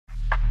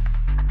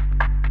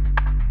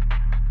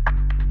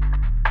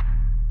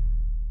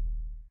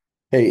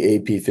Hey,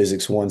 AP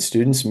Physics 1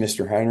 students,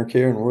 Mr. Heinrich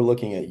here, and we're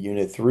looking at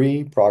Unit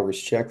 3, Progress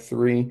Check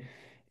 3.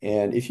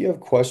 And if you have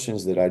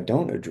questions that I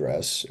don't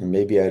address, or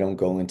maybe I don't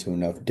go into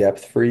enough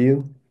depth for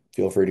you,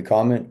 feel free to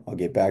comment. I'll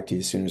get back to you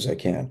as soon as I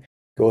can.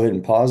 Go ahead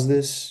and pause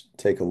this,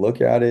 take a look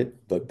at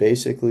it, but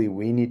basically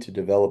we need to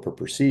develop a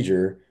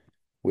procedure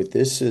with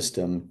this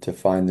system to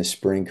find the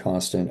spring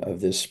constant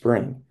of this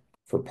spring.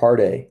 For part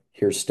A,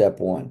 here's step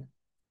 1.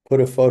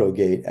 Put a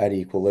photogate at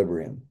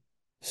equilibrium.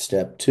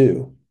 Step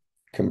 2.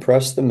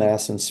 Compress the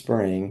mass and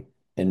spring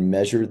and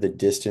measure the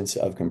distance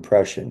of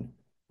compression.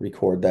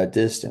 Record that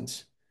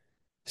distance.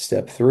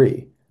 Step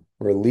 3.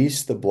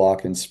 Release the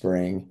block and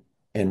spring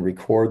and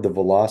record the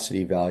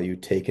velocity value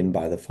taken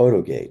by the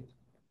photogate.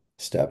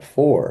 Step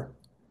 4.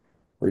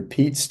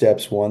 Repeat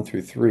steps 1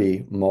 through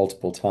 3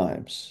 multiple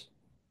times.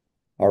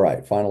 All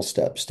right, final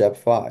step. Step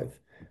 5.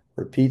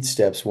 Repeat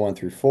steps 1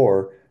 through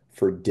 4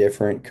 for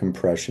different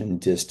compression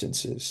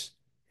distances.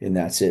 And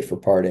that's it for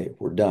part A.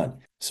 We're done.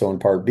 So in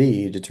part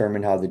B,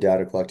 determine how the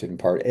data collected in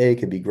part A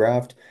could be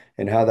graphed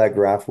and how that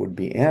graph would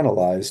be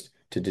analyzed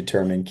to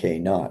determine K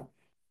naught.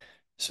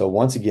 So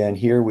once again,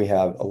 here we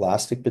have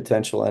elastic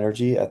potential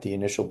energy at the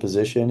initial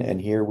position,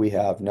 and here we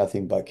have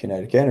nothing but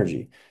kinetic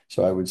energy.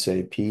 So I would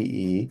say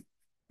PE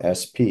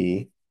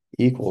SP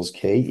equals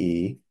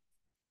KE.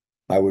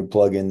 I would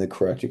plug in the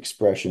correct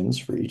expressions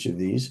for each of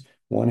these.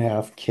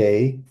 1/2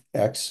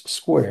 kx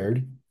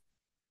squared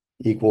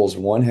equals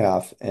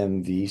 1/2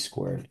 mv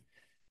squared.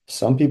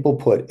 Some people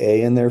put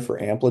a in there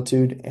for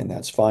amplitude, and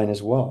that's fine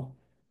as well.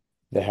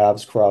 The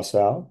halves cross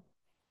out,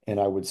 and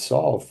I would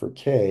solve for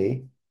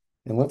k,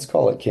 and let's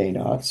call it k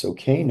naught. So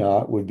k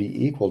naught would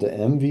be equal to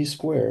mv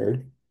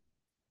squared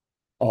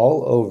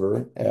all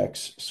over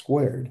x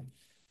squared.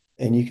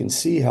 And you can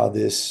see how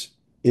this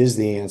is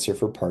the answer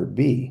for part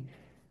B.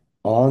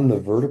 On the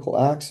vertical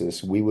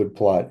axis, we would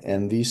plot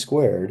mv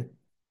squared,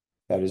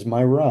 that is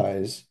my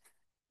rise,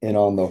 and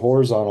on the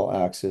horizontal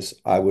axis,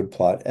 I would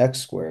plot x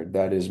squared,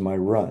 that is my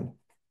run.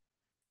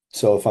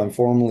 So if I'm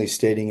formally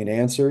stating an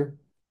answer,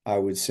 I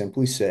would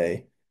simply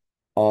say,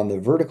 on the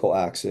vertical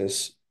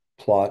axis,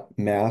 plot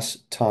mass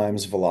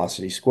times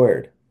velocity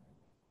squared.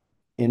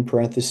 In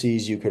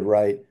parentheses, you could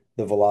write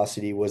the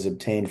velocity was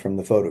obtained from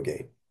the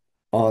photogate.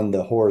 On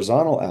the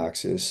horizontal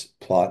axis,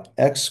 plot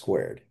x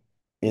squared.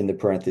 In the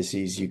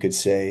parentheses, you could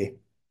say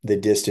the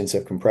distance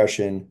of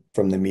compression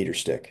from the meter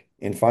stick.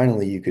 And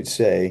finally, you could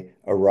say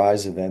a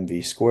rise of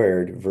mv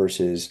squared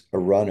versus a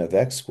run of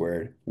x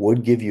squared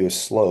would give you a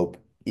slope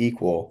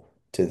equal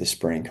to the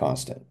spring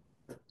constant.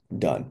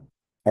 Done.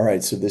 All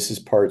right, so this is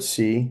part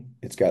C.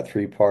 It's got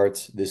 3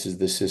 parts. This is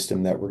the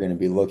system that we're going to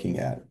be looking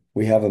at.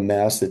 We have a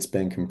mass that's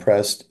been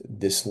compressed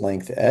this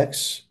length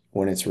x.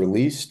 When it's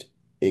released,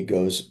 it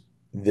goes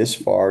this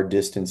far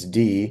distance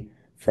d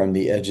from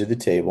the edge of the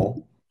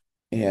table.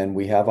 And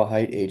we have a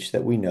height h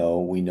that we know.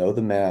 We know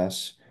the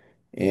mass.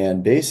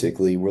 And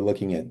basically, we're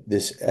looking at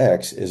this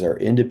x as our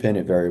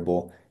independent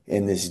variable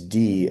and this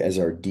d as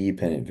our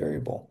dependent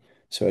variable.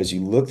 So as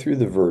you look through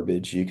the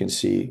verbiage, you can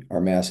see our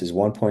mass is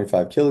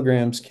 1.5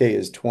 kilograms, K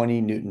is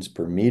 20 newtons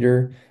per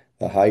meter,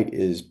 the height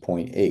is zero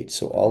point 0.8.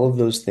 So all of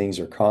those things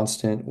are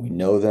constant, we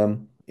know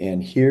them,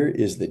 and here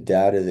is the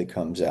data that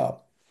comes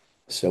out.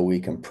 So we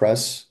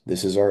compress,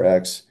 this is our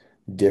X,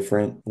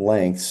 different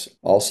lengths,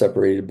 all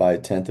separated by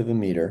 1/10 of a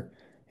meter,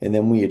 and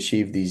then we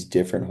achieve these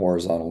different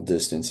horizontal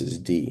distances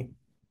D.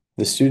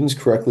 The students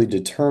correctly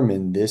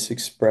determined this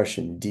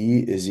expression d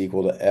is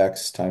equal to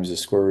x times the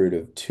square root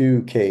of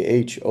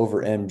 2kh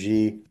over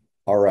mg.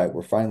 All right,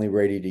 we're finally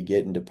ready to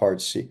get into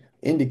part C.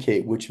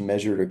 Indicate which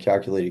measured or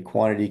calculated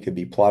quantity could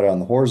be plotted on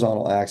the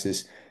horizontal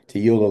axis to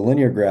yield a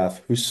linear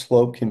graph whose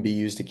slope can be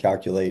used to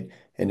calculate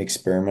an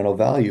experimental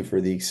value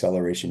for the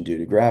acceleration due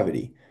to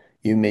gravity.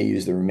 You may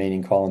use the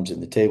remaining columns in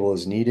the table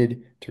as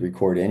needed to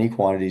record any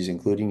quantities,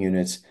 including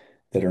units,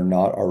 that are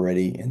not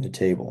already in the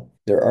table.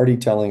 They're already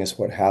telling us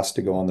what has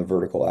to go on the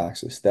vertical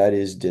axis. That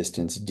is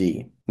distance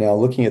d. Now,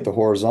 looking at the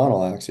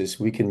horizontal axis,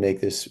 we can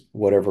make this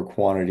whatever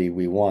quantity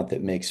we want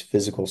that makes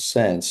physical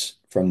sense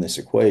from this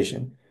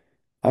equation.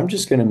 I'm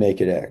just going to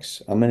make it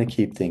x. I'm going to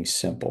keep things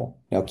simple.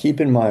 Now, keep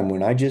in mind,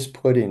 when I just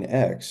put in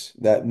x,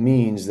 that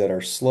means that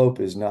our slope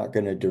is not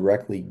going to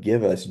directly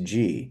give us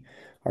g.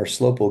 Our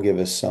slope will give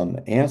us some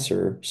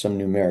answer, some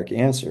numeric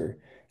answer,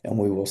 and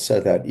we will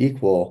set that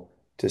equal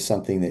to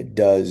something that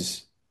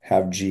does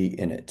have g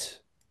in it.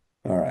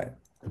 All right,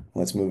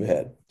 let's move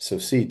ahead. So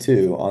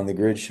C2, on the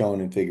grid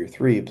shown in figure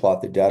 3,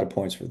 plot the data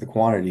points for the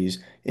quantities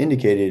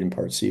indicated in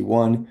part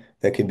C1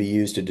 that can be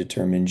used to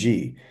determine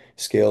G.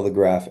 Scale the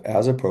graph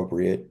as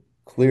appropriate.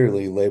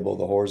 Clearly label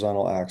the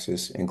horizontal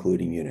axis,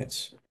 including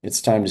units.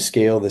 It's time to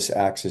scale this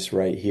axis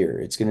right here.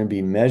 It's going to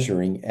be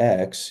measuring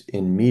X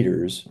in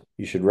meters.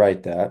 You should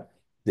write that.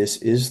 This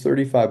is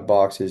 35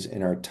 boxes,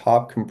 and our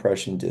top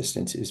compression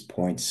distance is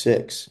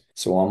 0.6.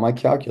 So on my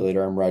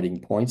calculator, I'm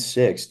writing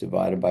 0.6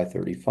 divided by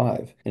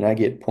 35, and I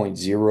get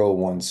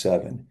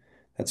 0.017.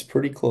 That's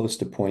pretty close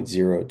to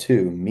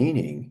 0.02,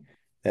 meaning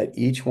that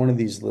each one of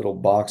these little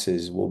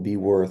boxes will be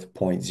worth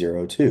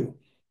 0.02,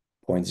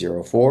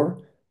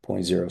 0.04,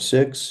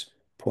 0.06,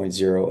 0.08,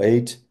 zero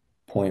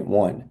point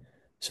 0.1.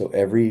 So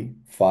every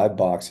 5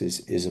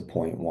 boxes is a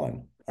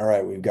 0.1. All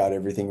right, we've got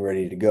everything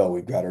ready to go.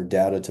 We've got our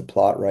data to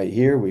plot right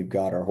here. We've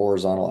got our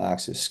horizontal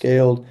axis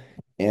scaled,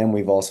 and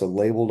we've also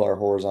labeled our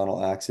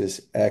horizontal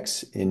axis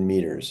X in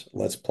meters.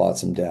 Let's plot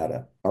some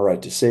data. All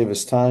right, to save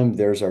us time,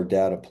 there's our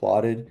data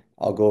plotted.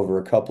 I'll go over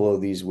a couple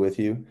of these with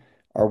you.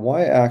 Our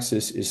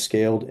y-axis is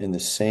scaled in the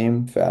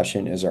same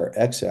fashion as our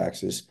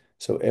x-axis,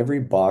 so every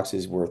box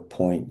is worth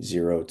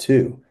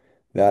 0.02.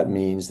 That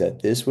means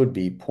that this would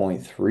be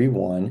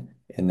 0.31,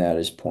 and that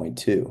is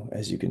 0.2.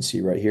 As you can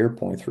see right here,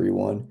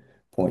 0.31,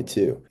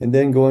 0.2. And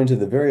then going to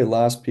the very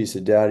last piece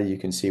of data, you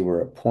can see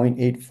we're at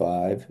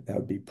 0.85. That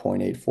would be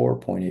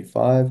 0.84,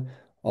 0.85,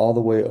 all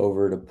the way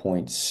over to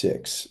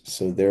 0.6.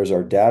 So there's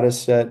our data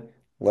set.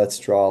 Let's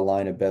draw a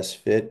line of best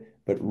fit,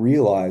 but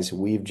realize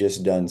we've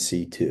just done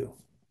C2.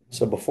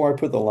 So before I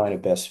put the line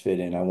of best fit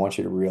in, I want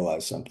you to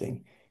realize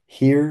something.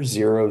 Here,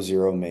 0,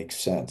 0 makes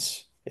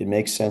sense. It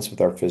makes sense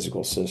with our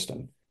physical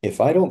system. If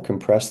I don't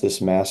compress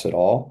this mass at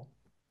all,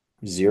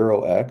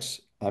 0x,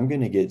 I'm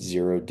going to get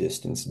 0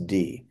 distance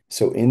d.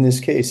 So in this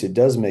case, it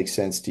does make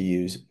sense to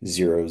use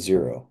 0,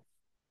 0.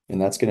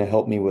 And that's going to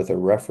help me with a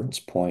reference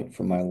point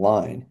for my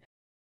line.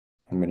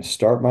 I'm going to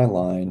start my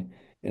line,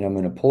 and I'm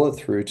going to pull it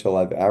through till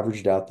I've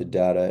averaged out the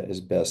data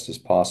as best as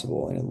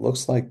possible. And it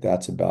looks like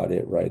that's about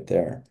it right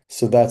there.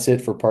 So that's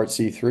it for part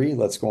C3.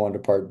 Let's go on to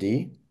part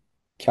D.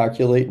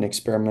 Calculate an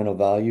experimental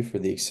value for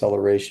the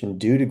acceleration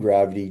due to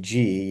gravity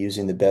g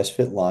using the best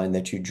fit line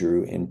that you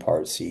drew in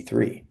part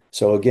C3.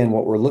 So again,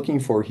 what we're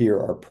looking for here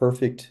are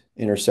perfect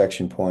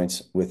intersection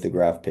points with the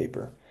graph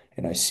paper.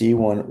 And I see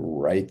one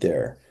right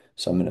there.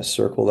 So I'm going to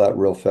circle that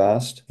real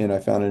fast. And I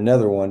found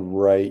another one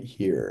right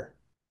here.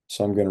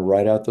 So I'm going to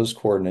write out those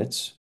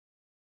coordinates.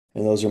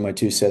 And those are my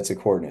two sets of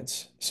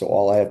coordinates. So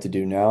all I have to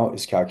do now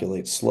is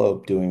calculate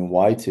slope doing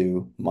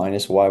y2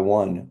 minus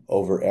y1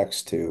 over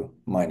x2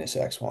 minus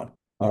x1.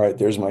 All right,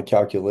 there's my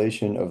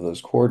calculation of those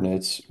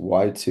coordinates,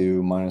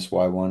 y2 minus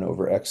y1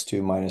 over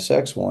x2 minus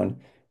x1,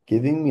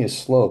 giving me a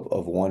slope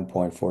of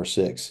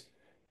 1.46.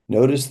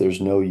 Notice there's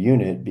no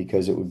unit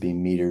because it would be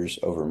meters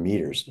over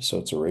meters, so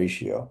it's a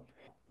ratio.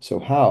 So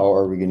how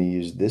are we going to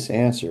use this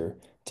answer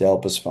to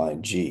help us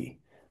find g?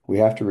 We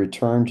have to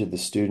return to the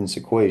student's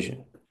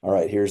equation. All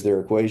right, here's their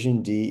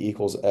equation, d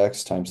equals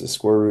x times the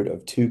square root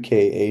of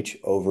 2kh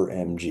over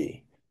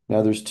mg.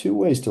 Now there's two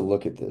ways to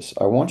look at this.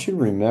 I want you to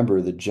remember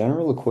the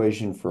general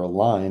equation for a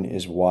line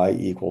is y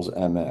equals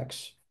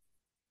mx.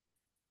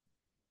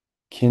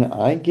 Can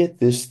I get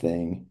this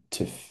thing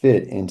to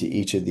fit into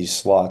each of these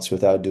slots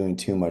without doing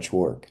too much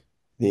work?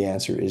 The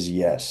answer is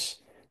yes.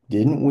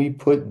 Didn't we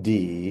put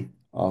d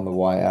on the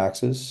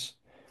y-axis?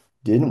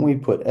 Didn't we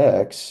put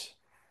x,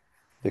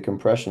 the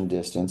compression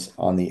distance,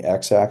 on the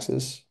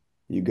x-axis?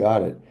 You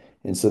got it.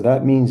 And so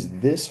that means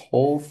this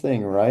whole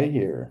thing right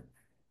here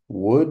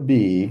would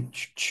be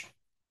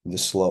the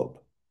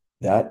slope.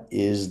 That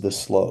is the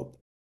slope.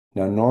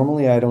 Now,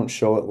 normally I don't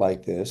show it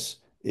like this.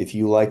 If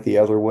you like the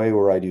other way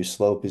where I do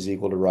slope is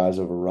equal to rise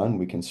over run,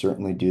 we can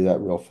certainly do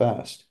that real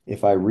fast.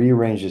 If I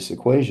rearrange this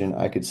equation,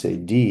 I could say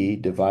d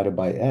divided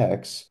by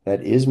x,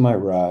 that is my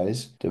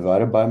rise,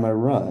 divided by my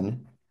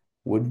run,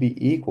 would be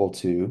equal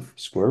to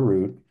square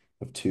root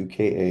of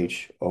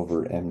 2kh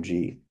over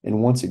mg.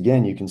 And once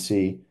again, you can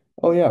see,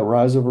 oh yeah,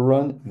 rise over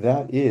run,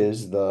 that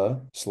is the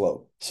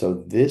slope. So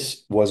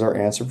this was our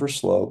answer for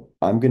slope.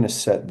 I'm going to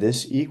set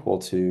this equal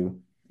to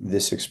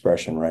this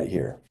expression right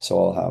here. So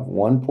I'll have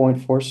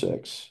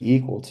 1.46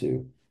 equal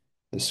to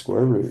the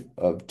square root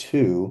of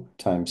 2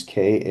 times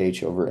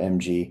kh over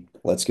mg.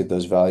 Let's get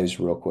those values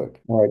real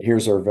quick. All right,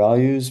 here's our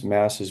values.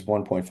 Mass is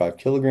 1.5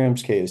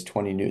 kilograms, K is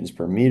 20 newtons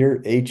per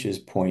meter, H is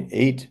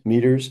 0.8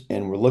 meters,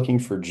 and we're looking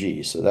for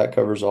G. So that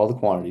covers all the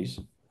quantities.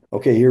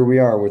 Okay, here we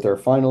are with our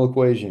final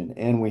equation,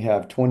 and we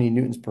have 20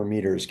 newtons per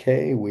meter as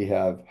K, we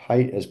have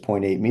height as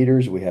 0.8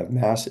 meters, we have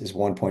mass as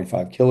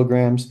 1.5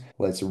 kilograms.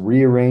 Let's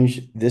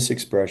rearrange this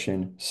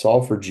expression,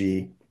 solve for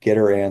G, get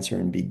our answer,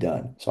 and be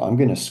done. So I'm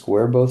going to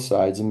square both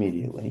sides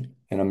immediately,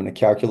 and I'm going to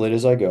calculate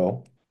as I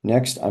go.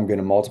 Next, I'm going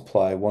to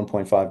multiply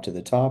 1.5 to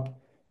the top,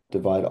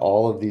 divide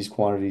all of these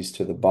quantities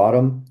to the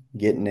bottom,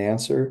 get an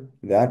answer.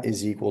 That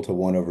is equal to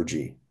 1 over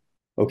G.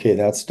 Okay,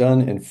 that's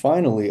done. And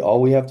finally,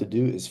 all we have to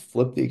do is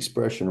flip the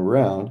expression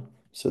around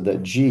so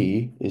that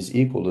G is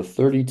equal to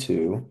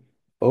 32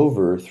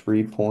 over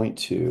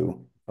 3.20.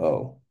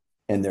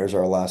 And there's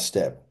our last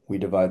step. We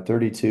divide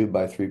 32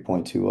 by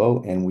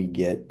 3.20 and we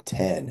get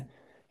 10.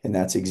 And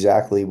that's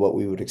exactly what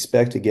we would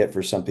expect to get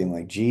for something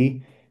like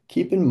G.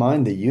 Keep in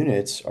mind the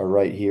units are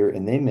right here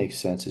and they make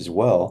sense as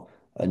well.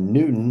 A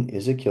Newton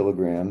is a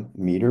kilogram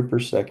meter per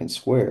second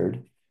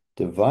squared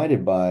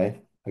divided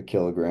by a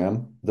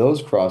kilogram.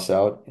 Those cross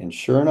out, and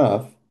sure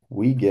enough,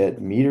 we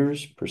get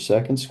meters per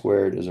second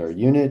squared as our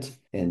unit,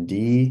 and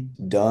D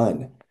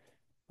done.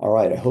 All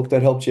right, I hope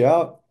that helped you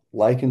out.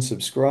 Like and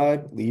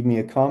subscribe, leave me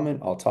a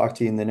comment. I'll talk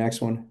to you in the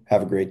next one.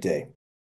 Have a great day.